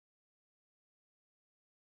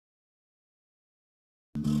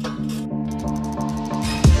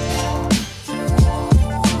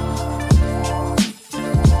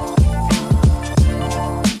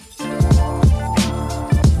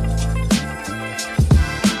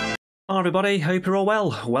Hi everybody, hope you're all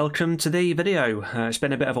well. Welcome to the video. It's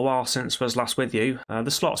been a bit of a while since I was last with you.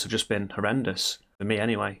 The slots have just been horrendous, for me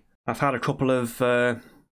anyway. I've had a couple of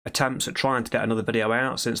attempts at trying to get another video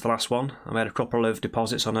out since the last one. I made a couple of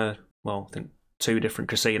deposits on I think 2 different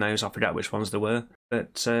casinos, I forget which ones they were.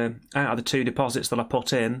 But out of the 2 deposits that I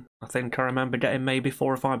put in, I think I remember getting maybe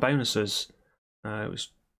 4 or 5 bonuses. It was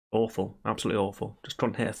awful, absolutely awful. Just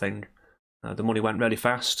couldn't hit a thing. The money went really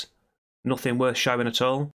fast. Nothing worth showing at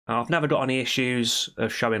all. I've never got any issues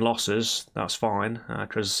of showing losses, that's fine,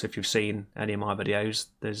 because if you've seen any of my videos,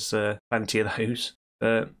 there's plenty of those.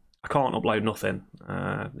 But I can't upload nothing.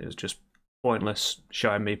 It was just pointless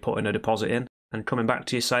showing me putting a deposit in and coming back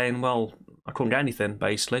to you saying, well, I couldn't get anything,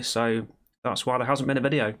 basically, so that's why there hasn't been a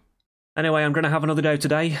video. Anyway, I'm going to have another go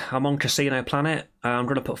today. I'm on Casino Planet. I'm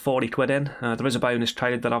going to put 40 quid in. There is a bonus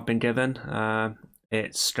trade that I've been given.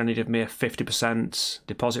 It's going to give me a 50%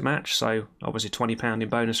 deposit match, so obviously £20 in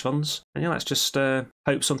bonus funds. And yeah, let's just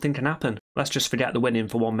hope something can happen. Let's just forget the winning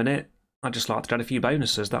for 1 minute. I'd just like to get a few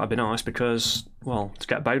bonuses. That'd be nice because, well, to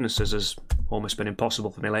get bonuses has almost been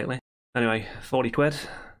impossible for me lately. Anyway, 40 quid.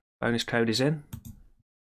 Bonus code is in.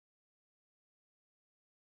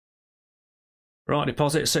 Right,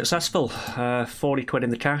 deposit is successful. 40 quid in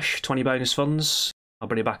the cash, 20 bonus funds. I'll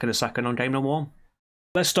bring you back in a second on game number 1.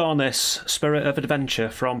 Let's start on this Spirit of Adventure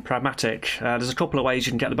from Pragmatic. There's a couple of ways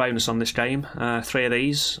you can get the bonus on this game. 3 of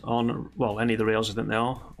these on, well, any of the reels I think they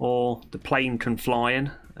are, or the plane can fly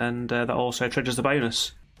in, and that also triggers the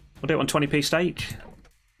bonus. I'll do it on 20p stake.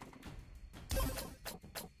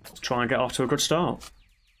 Let's try and get off to a good start.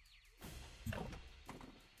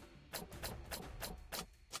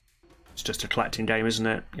 It's just a collecting game, isn't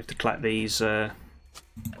it? You have to collect these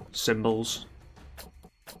symbols.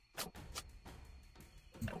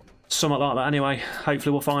 Something like that anyway.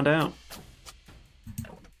 Hopefully we'll find out.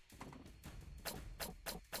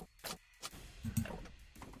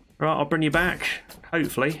 Right, I'll bring you back,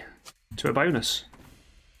 hopefully, to a bonus.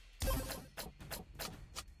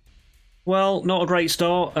 Well, not a great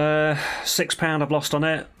start. £6 I've lost on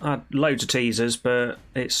it. I had loads of teasers, but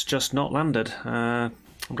it's just not landed. I'm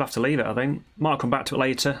going to have to leave it, I think. Might come back to it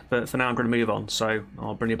later, but for now I'm going to move on, so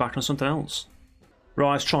I'll bring you back on something else.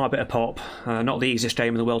 Right, let's try a bit of pop. Not the easiest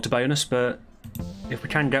game in the world to bonus, but if we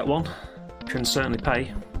can get one, it can certainly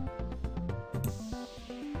pay.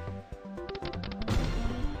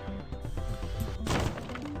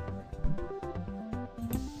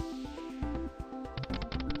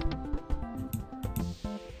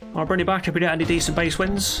 I'll bring you back if we get any decent base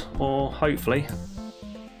wins, or hopefully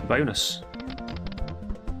a bonus.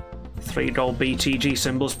 3 gold BTG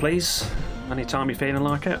symbols, please. Anytime you're feeling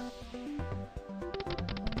like it.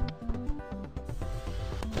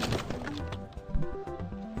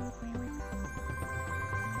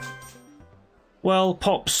 Well,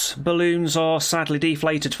 Pop's balloons are sadly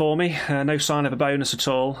deflated for me. No sign of a bonus at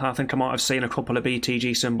all. I think I might have seen a couple of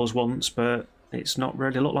BTG symbols once, but it's not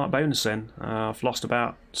really looked like bonusing. I've lost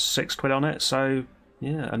about 6 quid on it, so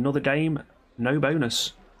yeah, another game, no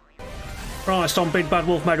bonus. Right, it's on Big Bad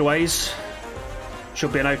Wolf Megaways.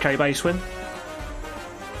 Should be an okay base win.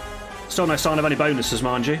 Still no sign of any bonuses,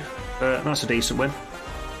 mind you, but that's a decent win.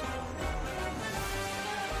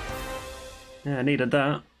 Yeah, needed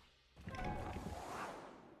that.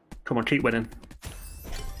 Come on, keep winning.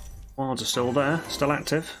 Wilds are still there, still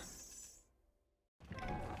active.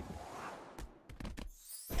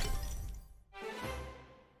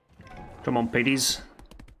 Come on, piggies.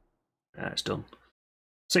 Yeah, it's done.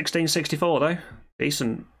 1664 though,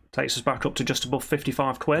 decent. Takes us back up to just above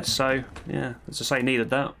 55 quid, so yeah, as I say, needed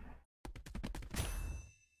that.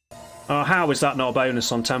 Oh, how is that not a bonus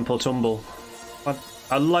on Temple Tumble?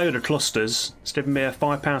 A load of clusters. It's given me a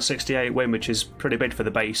 £5.68 win, which is pretty big for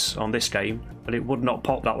the base on this game, but it would not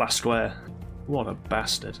pop that last square. What a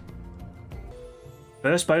bastard.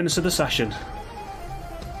 First bonus of the session.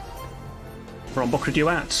 We're on Booker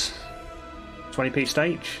Duet. 20p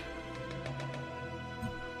stake.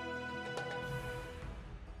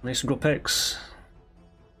 Need some good picks.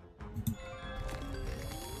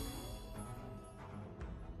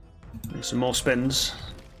 Need some more spins.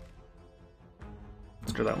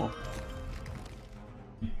 Let's do that one.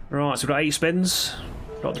 Right, so we've got 8 spins.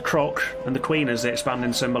 Got the Croc and the Queen as the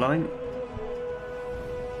expanding symbol, I think.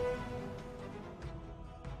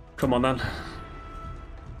 Come on then.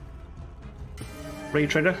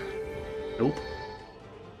 Re-trigger. Nope.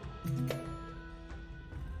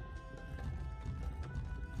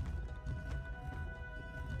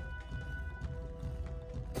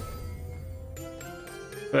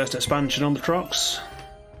 First expansion on the Crocs.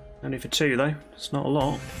 Only for 2 though, it's not a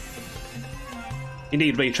lot. You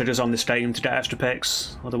need retriggers on this game to get extra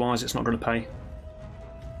picks, otherwise it's not going to pay.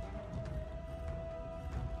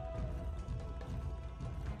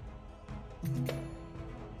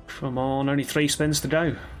 Come on, only 3 spins to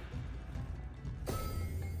go.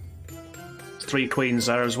 3 queens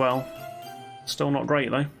there as well. Still not great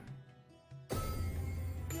though.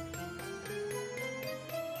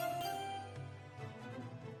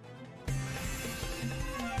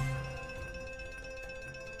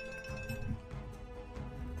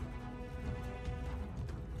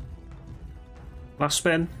 Last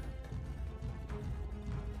spin.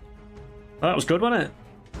 Oh, that was good, wasn't it?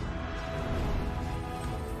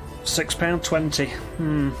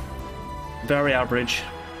 £6.20. Very average.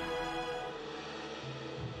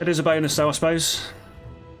 It is a bonus though, I suppose.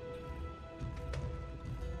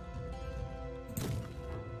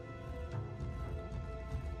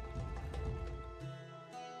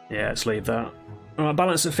 Yeah, let's leave that. Alright,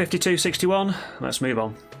 balance at 52.61. Let's move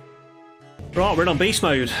on. Right, we're in on beast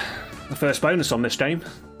mode. The first bonus on this game.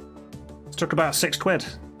 It took about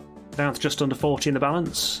 £6. Down to just under 40 in the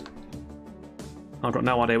balance. I've got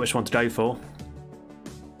no idea which one to go for.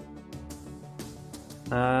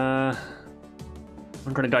 I'm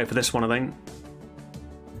going to go for this one, I think.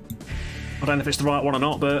 I don't know if it's the right one or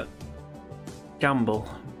not, but... Gamble.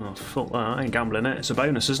 Oh, fuck that. I ain't gambling it. It's a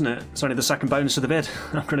bonus, isn't it? It's only the second bonus of the bid.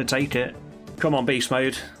 I'm going to take it. Come on, beast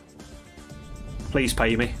mode. Please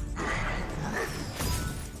pay me.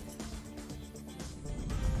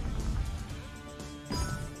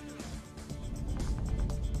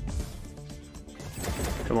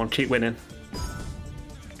 Come on, keep winning.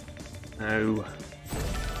 No.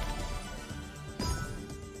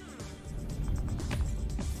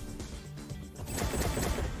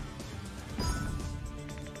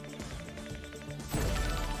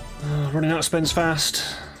 Running out of spins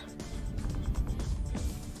fast.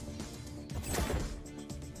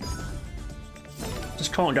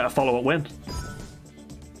 Just can't get a follow-up win.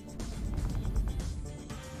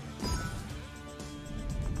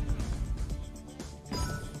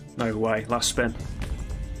 No way, last spin.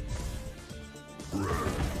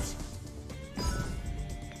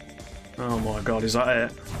 Oh my god, is that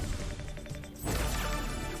it?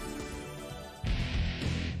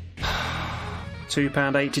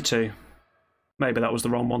 £2.82. Maybe that was the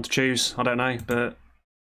wrong one to choose, I don't know, but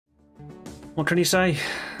what can you say?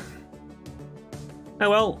 Oh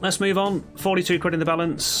well, let's move on. 42 quid in the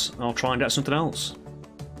balance. I'll try and get something else.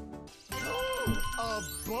 A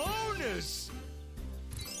bonus!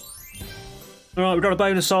 Alright, we've got a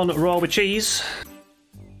bonus on Roll with Cheese.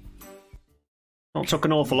 Not took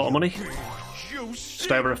an awful lot of money.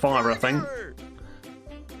 Just over a £5, I think.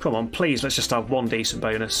 Come on, please, let's just have one decent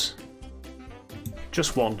bonus.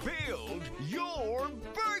 Just one. Build your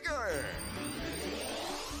burger!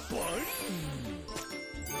 Bun?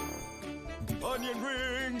 Onion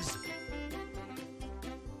rings!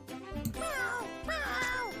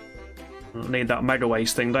 We need that mega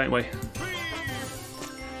waste thing, don't we?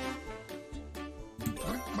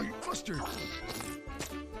 My mustard!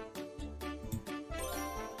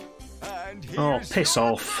 Oh, piss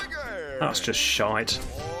off. That's just shite.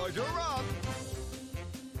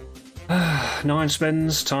 9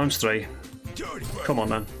 spins times 3. Come on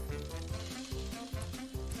then.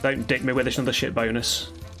 Don't dick me with this another shit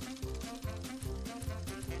bonus.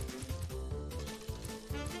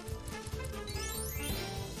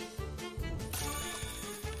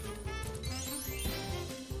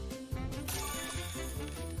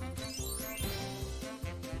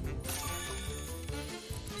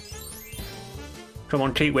 Come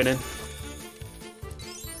on, keep winning.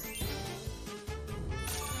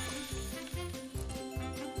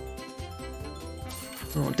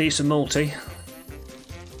 Oh, decent multi.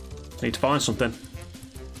 Need to find something.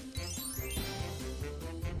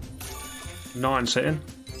 9 sitting.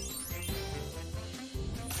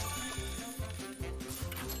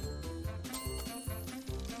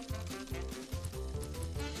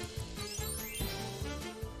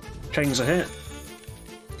 King's a hit.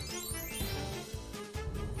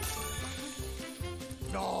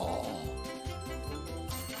 No.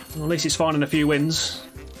 Well, at least he's finding a few wins.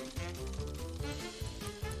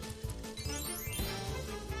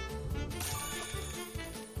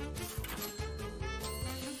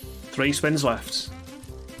 Three spins left.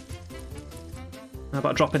 How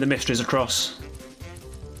about dropping the mysteries across?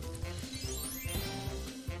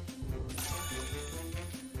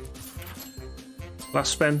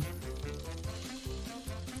 Last spin.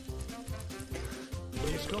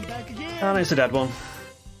 Please come back again. And it's a dead one.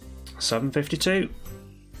 752.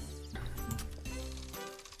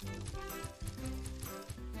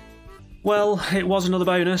 Well, it was another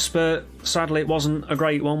bonus, but sadly it wasn't a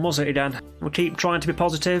great one, was it, Eden? We'll keep trying to be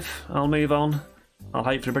positive. I'll move on. I'll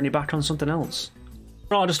hopefully bring you back on something else.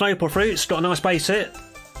 Right, just an opal fruit's got a nice base hit.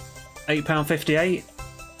 £8.58.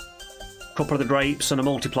 Couple of the grapes and a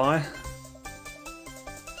multiplier.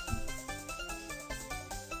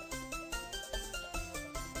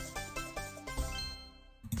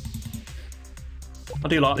 I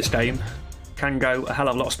do like this game. Can go a hell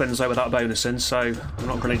of a lot of spins though without bonusing, so I'm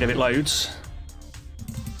not going to give it loads.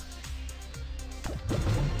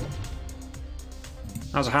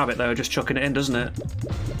 Has a habit though, just chucking it in, doesn't it?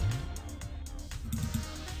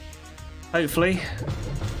 Hopefully,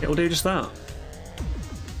 it'll do just that.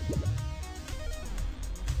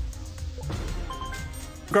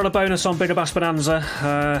 Got a bonus on Bigger Bass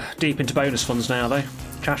Bonanza. Deep into bonus funds now though.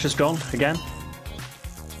 Cash is gone again.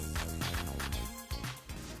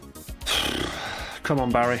 Come on,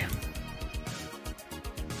 Barry.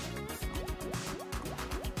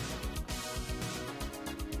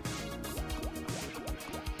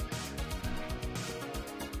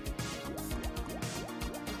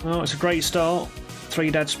 Oh, it's a great start.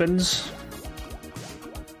 3 dead spins.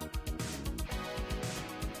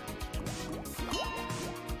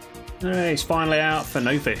 He's finally out for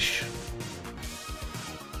no fish.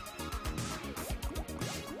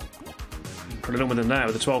 Could have done with him there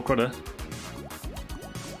with a 12 crudder.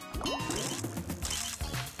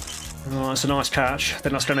 Oh, that's a nice catch. I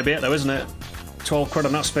think that's going to be it though, isn't it? 12 crud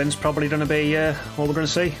on that spin's probably going to be all we're going to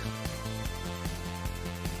see.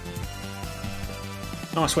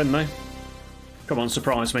 Nice win though. Come on,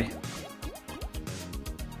 surprise me.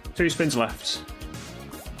 2 spins left.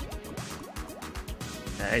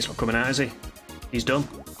 Yeah, he's not coming out, is he? He's done.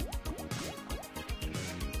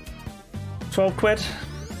 12 quid.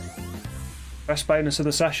 Best bonus of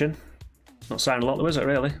the session. It's not sounding a lot though, is it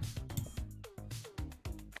really?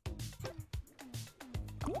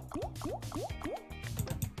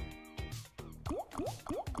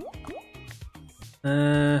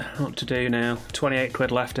 What to do now? 28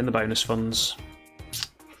 quid left in the bonus funds.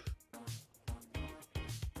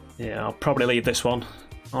 Yeah, I'll probably leave this one.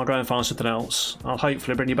 I'll go and find something else. I'll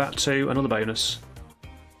hopefully bring you back to another bonus.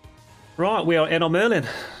 Right, we are in on Merlin.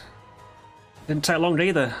 Didn't take long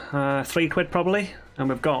either. 3 quid probably, and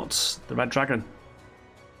we've got the red dragon.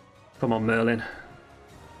 Come on, Merlin.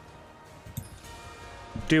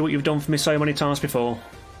 Do what you've done for me so many times before.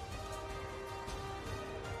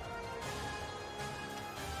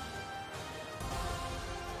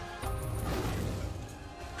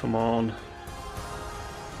 Come on.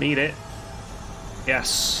 Need it.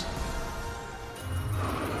 Yes.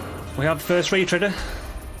 We have the first retrigger.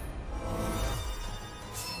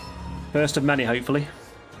 First of many, hopefully.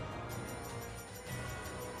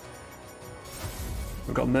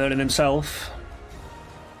 We've got Merlin himself.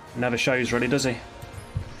 Never shows really, does he?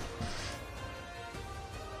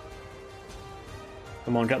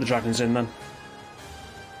 Come on, get the dragons in then.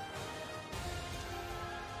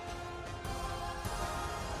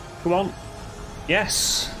 Come on.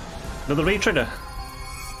 Yes. Another retrigger.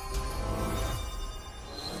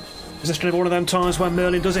 Is this going to be one of them times when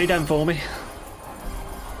Merlin does it again for me?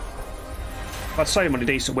 I've had so many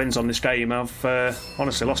decent wins on this game, I've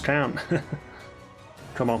honestly lost count.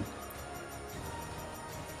 Come on.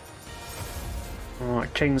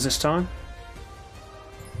 Alright, kings this time.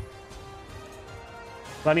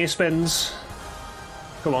 Plenty of spins.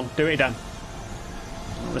 Come on, do it again.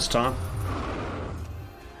 Not this time.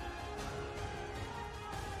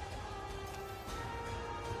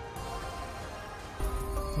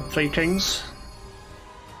 3 kings.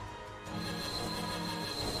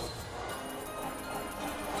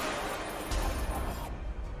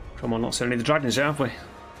 Come on, not seen any of the dragons yet, have we?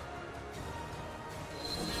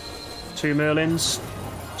 2 Merlins,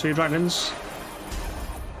 2 dragons.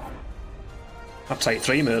 I'd take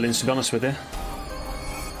 3 Merlins to be honest with you.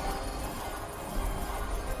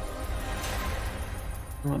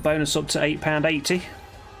 Right, bonus up to £8.80.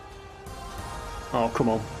 Oh, come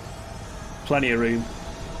on. Plenty of room.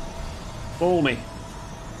 Ball me.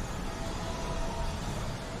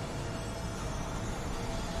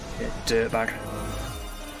 Get dirtbag.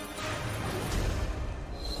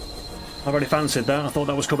 I already fancied that. I thought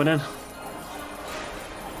that was coming in.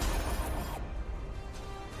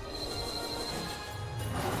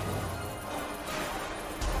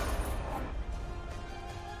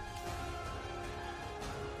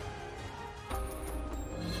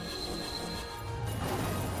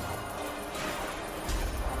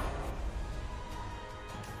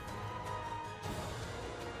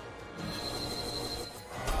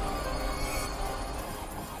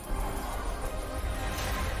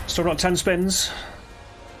 Still got 10 spins.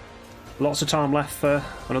 Lots of time left for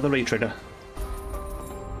another retrigger.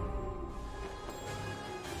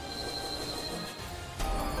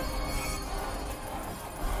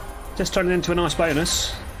 Just turning into a nice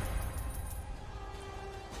bonus.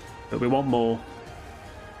 But we want more.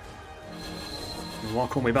 Why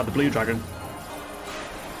couldn't we have had the blue dragon?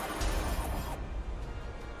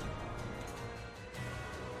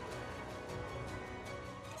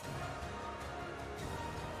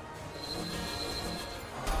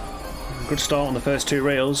 Good start on the first 2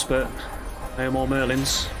 reels, but no more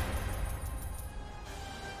Merlins.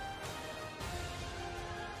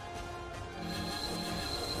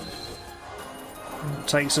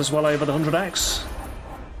 Takes us well over the 100x.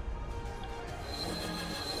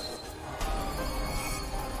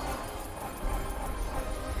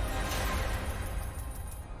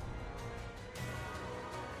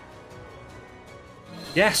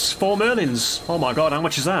 Yes, 4 Merlins. Oh my god, how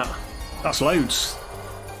much is that? That's loads.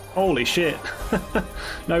 Holy shit.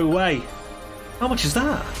 No way. How much is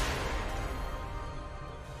that?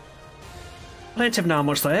 I don't even know how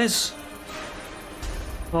much that is.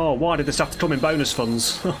 Oh, why did this have to come in bonus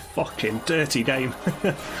funds? Oh, fucking dirty game.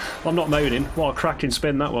 I'm not moaning. What a cracking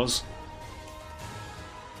spin that was.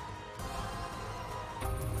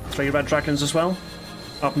 3 red dragons as well.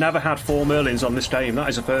 I've never had 4 Merlins on this game. That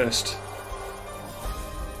is a first.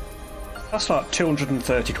 That's like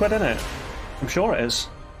 230 quid, isn't it? I'm sure it is.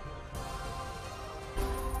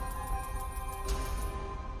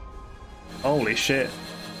 Holy shit.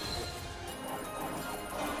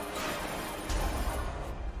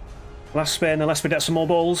 Last spin unless we get some more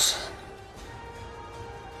balls.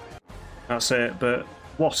 That's it, but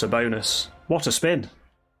what a bonus. What a spin.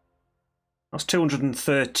 That's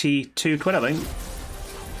 232 quid, I think.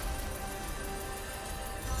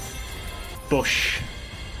 Bush.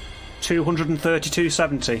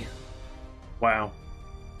 232.70. Wow.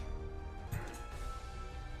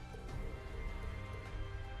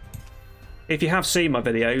 If you have seen my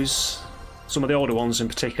videos, some of the older ones in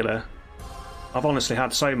particular, I've honestly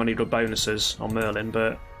had so many good bonuses on Merlin,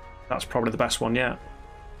 but that's probably the best one yet.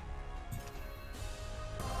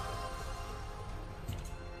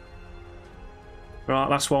 Right,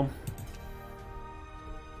 last one.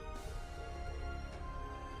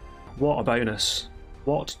 What a bonus.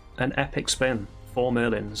 What an epic spin. 4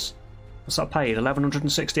 Merlins. What's that paid?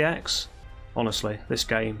 1160x? Honestly, this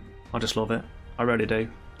game, I just love it. I really do.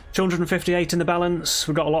 258 in the balance.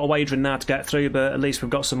 We've got a lot of wagering now to get through, but at least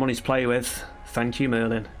we've got some money to play with. Thank you,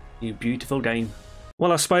 Merlin. You beautiful game.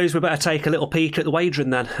 Well, I suppose we better take a little peek at the wagering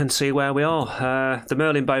then and see where we are. The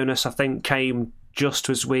Merlin bonus, I think, came just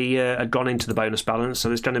as we had gone into the bonus balance, so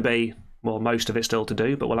there's going to be, well, most of it still to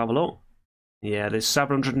do, but we'll have a look. Yeah, there's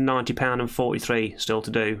 £790.43 still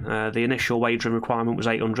to do. The initial wagering requirement was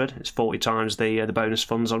 800. It's 40 times the bonus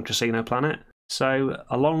funds on Casino Planet. So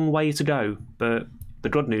a long way to go, but the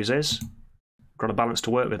good news is I've got a balance to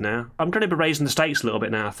work with now. I'm going to be raising the stakes a little bit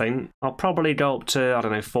now, I think. I'll probably go up to, I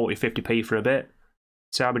don't know, 40, 50p for a bit.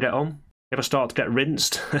 See how we get on. If I start to get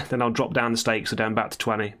rinsed, then I'll drop down the stakes or down back to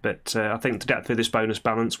 20. But I think to get through this bonus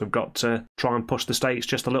balance, we've got to try and push the stakes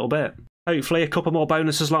just a little bit. Hopefully a couple more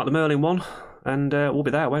bonuses like the Merlin one, and we'll be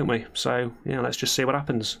there, won't we? So, yeah, let's just see what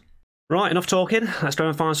happens. Right, enough talking. Let's go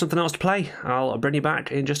and find something else to play. I'll bring you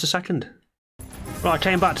back in just a second. Right, I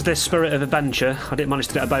came back to this Spirit of Adventure. I didn't manage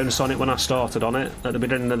to get a bonus on it when I started on it at the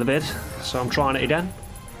beginning of the vid, so I'm trying it again.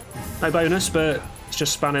 No bonus, but it's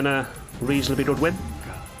just spanning a reasonably good win.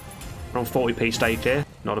 We're on 40p stake here.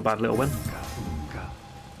 Not a bad little win.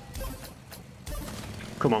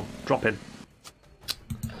 Come on, drop in.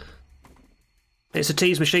 It's a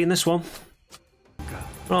tease machine, this one.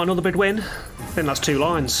 Right, another big win. I think that's 2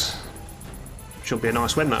 lines. Should be a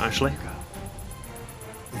nice win, that, actually.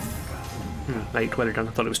 8 quid again.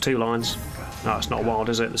 I thought it was 2 lines. No, it's not wild,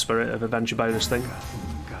 is it? The Spirit of Adventure bonus thing.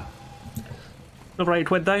 Another 8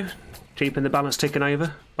 quid, though. Keeping the balance ticking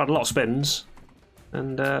over. Had a lot of spins.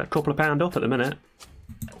 And a couple of pound up at the minute.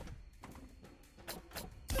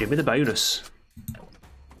 Give me the bonus.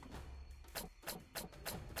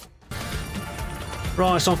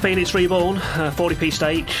 Right, so on Phoenix Reborn, 40p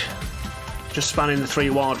stake. Just spanning the 3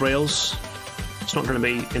 wild reels. It's not going to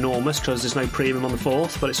be enormous because there's no premium on the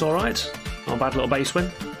 4th, but it's alright. Not a bad little base win.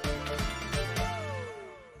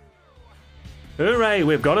 Hooray,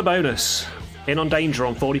 we've got a bonus. In on danger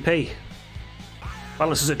on 40p.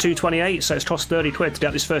 Balance is at 228, so it's cost 30 quid to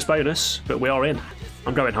get this first bonus, but we are in.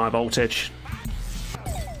 I'm going high voltage.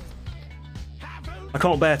 I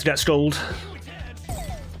can't bear to get skulled.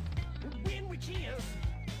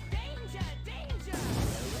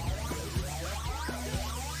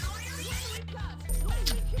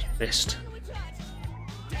 Missed.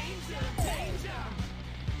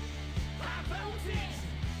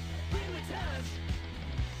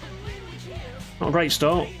 Not a great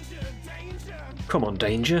start. Come on,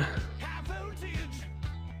 danger.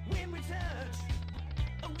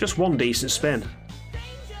 Just one decent spin.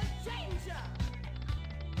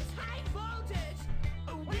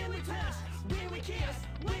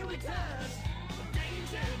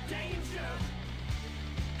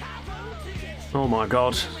 Oh my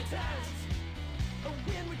god.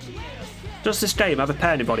 Does this game ever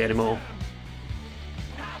pay anybody anymore?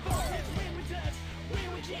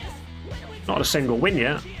 Not a single win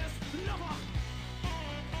yet.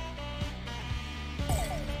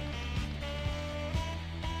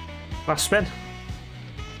 Last spin.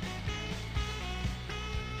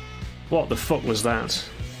 What the fuck was that?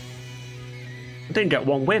 I didn't get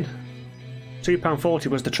one win. £2.40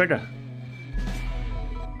 was the trigger.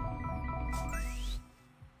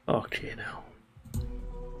 Okay, now.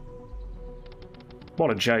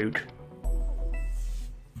 What a joke.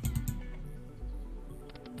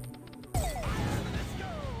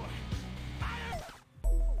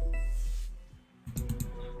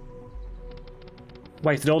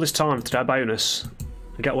 Waited all this time to get a bonus.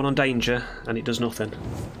 I get one on danger and it does nothing.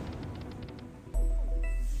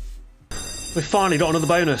 We've finally got another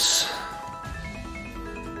bonus.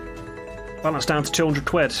 Balance down to 200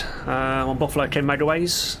 quid on Buffalo King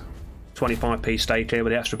Megaways. 25p stake here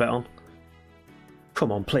with the extra bet on.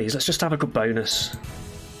 Come on, please, let's just have a good bonus.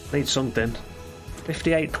 Need something.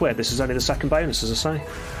 58 quid, this is only the second bonus, as I say.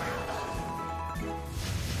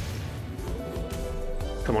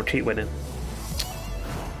 Come on, keep winning.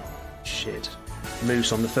 Shit.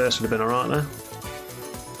 Moose on the first would have been alright there.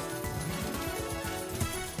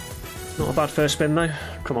 Not a bad first spin though.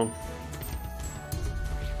 Come on.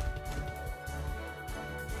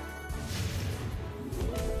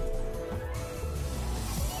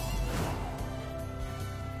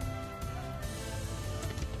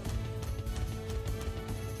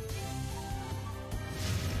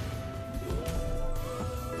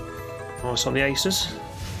 Nice on the aces.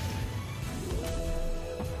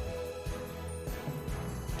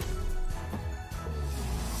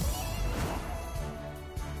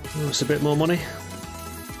 That's a bit more money.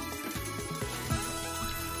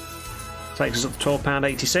 Takes us up to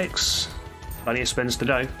 £12.86. Plenty of spins to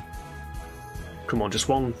go. Come on, just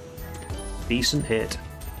one decent hit.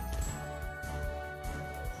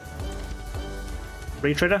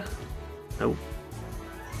 Retrigger? Nope.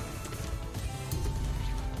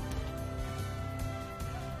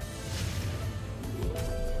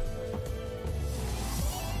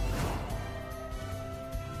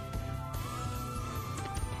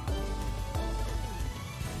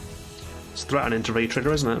 It's threatening to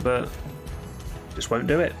retrigger, isn't it? But just won't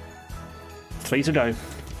do it. 3 to go.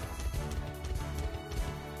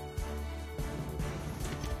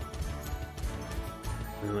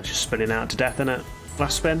 Oh, it's just spinning out to death, isn't it?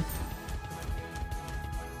 Last spin.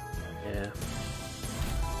 Yeah.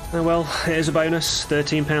 Oh well, it is a bonus.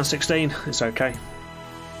 £13.16. It's okay.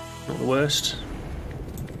 Not the worst.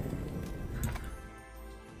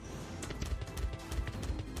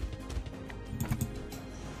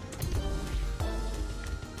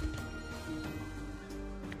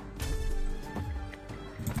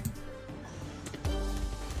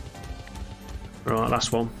 Right,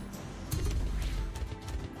 last one.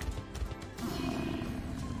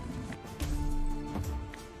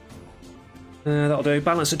 That'll do.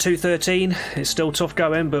 Balance at 213. It's still tough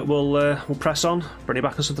going, but we'll press on. Bring it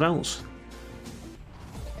back on something else.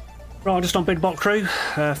 Right, just on Big Bot Crew.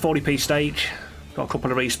 40p stake. Got a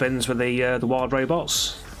couple of respins with the wild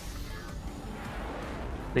robots.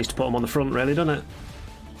 Needs to put them on the front, really, doesn't it?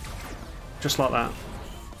 Just like that.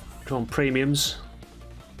 Come on, premiums.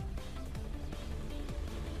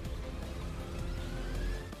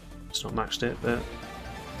 It's not maxed it, but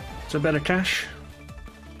it's a bit of cash.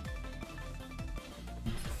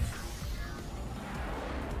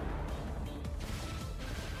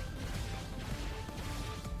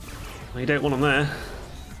 You don't want them there.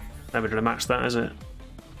 Never going to match that, is it?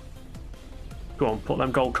 Go on, put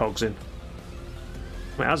them gold cogs in.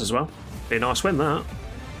 It has as well. Be a nice win, that.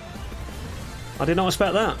 I did not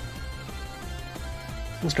expect that.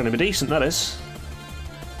 That's going to be decent, that is.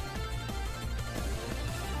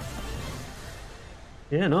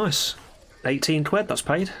 Yeah, nice. 18 quid, that's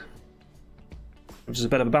paid. Which is a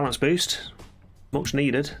bit of a balance boost. Much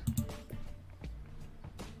needed.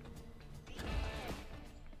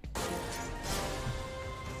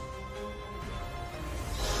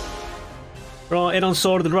 Right, in on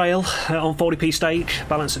Sword of the Grail on 40p stake,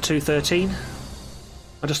 balance at 213.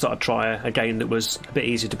 I just thought I'd try a game that was a bit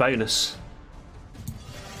easier to bonus.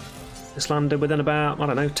 This landed within about, I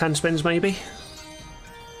don't know, 10 spins maybe?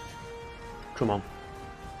 Come on.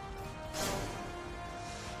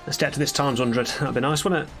 Let's get to this times 100. That'd be nice,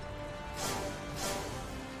 wouldn't it?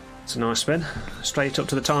 It's a nice spin. Straight up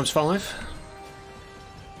to the times 5.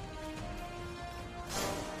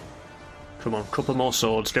 Come on, couple more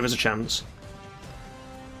swords. Give us a chance.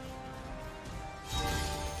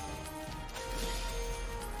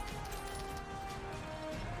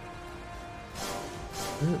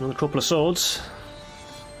 Another couple of swords.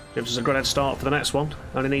 Gives us a good head start for the next one.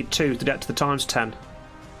 Only need 2 to get to the times 10.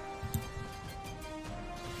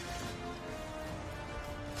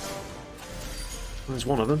 There's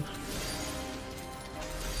one of them.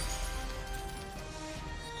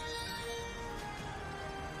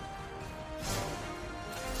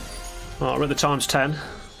 Right, we're at the times 10.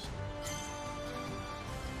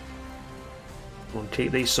 Come on,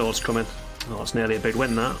 keep these swords coming. Oh, that's nearly a big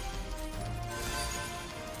win, that.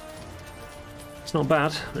 It's not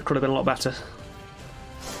bad. It could have been a lot better.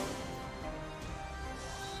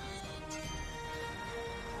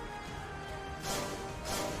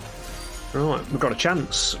 Right, we've got a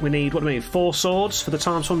chance. We need, what do we need? 4 swords for the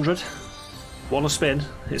times 100. 1 a spin.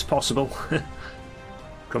 It's possible.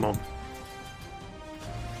 Come on.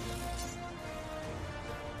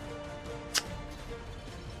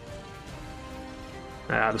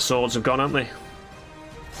 Ah, the swords have gone, haven't they?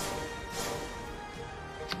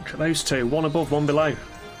 Look at those 2. 1 above, 1 below.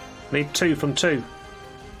 Need 2 from 2.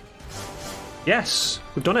 Yes,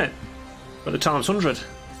 we've done it. At the times 100.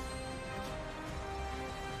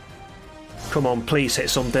 Come on, please hit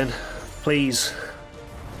something. Please.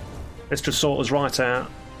 Let's just sort us right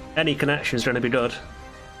out. Any connection is going to be good.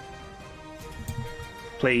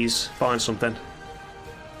 Please, find something.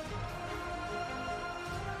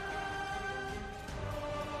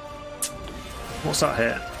 What's that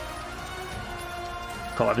hit?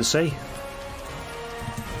 Can't even see.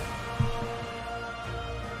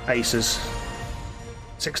 Aces.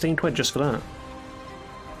 16 quid just for that.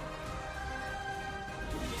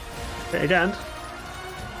 Hit again.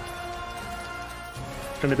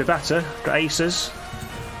 Going to be better. Got aces.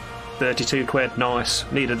 32 quid.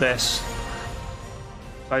 Nice. Needed this.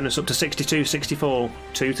 Bonus up to 62, 64.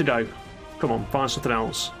 2 to go. Come on, find something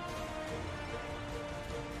else.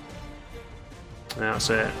 That's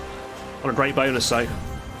it. What a great bonus though.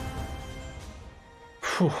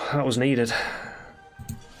 Whew, that was needed.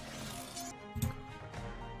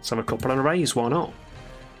 Let's have a couple and a raise, why not?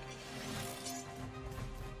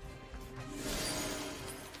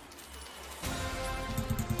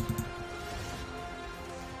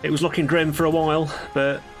 It was looking grim for a while,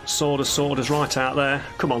 but sorted us right out there.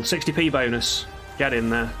 Come on, 60p bonus. Get in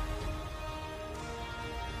there.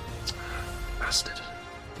 Bastard.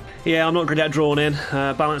 Yeah, I'm not going to get drawn in.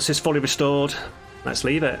 Balance is fully restored. Let's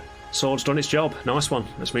leave it. Sword's done its job. Nice one.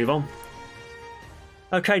 Let's move on.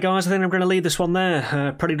 Okay, guys, I think I'm going to leave this one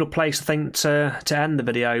there. Pretty good place, I think, to end the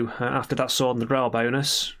video after that sword and the Grail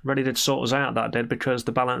bonus. Really did sort us out, that did, because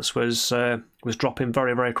the balance was dropping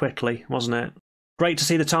very, very quickly, wasn't it? Great to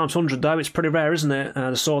see the times 100, though. It's pretty rare, isn't it?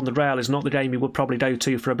 The sword and the Grail is not the game you would probably go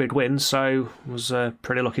to for a big win, so I was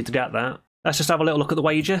pretty lucky to get that. Let's just have a little look at the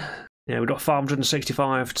wager. Yeah, we've got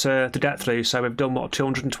 565 to get through, so we've done, what,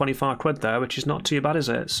 225 quid there, which is not too bad, is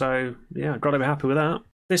it? So, yeah, got to be happy with that.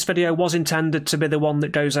 This video was intended to be the one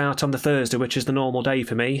that goes out on the Thursday, which is the normal day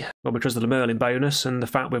for me, well, because of the Merlin bonus and the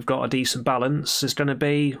fact we've got a decent balance is going to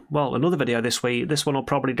be, well, another video this week. This one will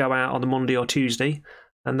probably go out on the Monday or Tuesday,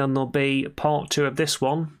 and then there'll be part 2 of this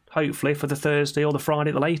one, hopefully for the Thursday or the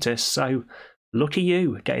Friday at the latest. So, lucky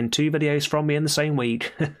you, getting 2 videos from me in the same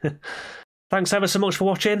week. Thanks ever so much for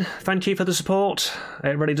watching. Thank you for the support.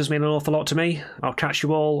 It really does mean an awful lot to me. I'll catch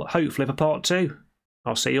you all, hopefully, for part 2.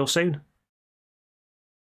 I'll see you all soon.